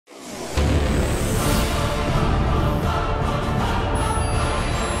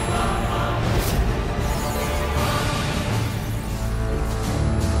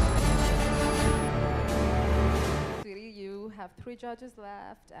3 judges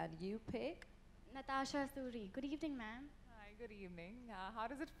left, and you pick? Natasha Suri. Good evening, ma'am. Hi, good evening. How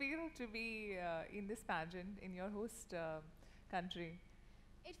does it feel to be in this pageant in your host country?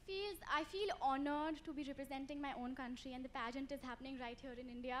 I feel honored to be representing my own country, and the pageant is happening right here in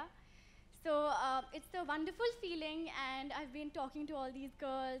India. So it's a wonderful feeling, and I've been talking to all these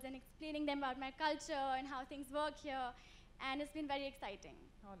girls and explaining them about my culture and how things work here, and it's been very exciting.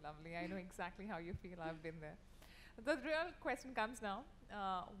 Oh, lovely. I know exactly how you feel. I've been there. The real question comes now.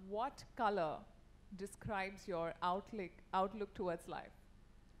 What color describes your outlook towards life?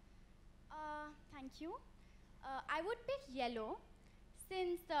 Thank you. I would pick yellow,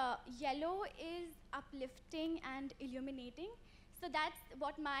 since yellow is uplifting and illuminating. So that's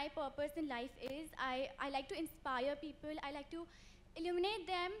what my purpose in life is. I like to inspire people. I like to illuminate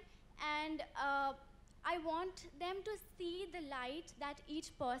them, and I want them to see the light that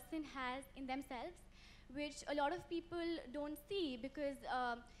each person has in themselves, which a lot of people don't see, because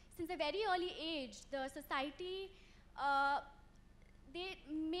since a very early age, the society, they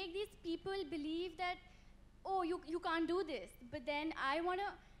make these people believe that, oh, you can't do this. But then I want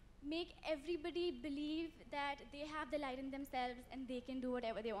to make everybody believe that they have the light in themselves and they can do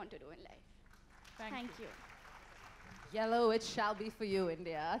whatever they want to do in life. Thank you. Yellow it shall be for you,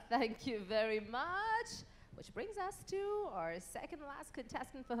 India. Thank you very much. Which brings us to our second last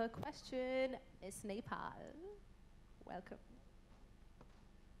contestant for her question, Miss Nepal. Welcome.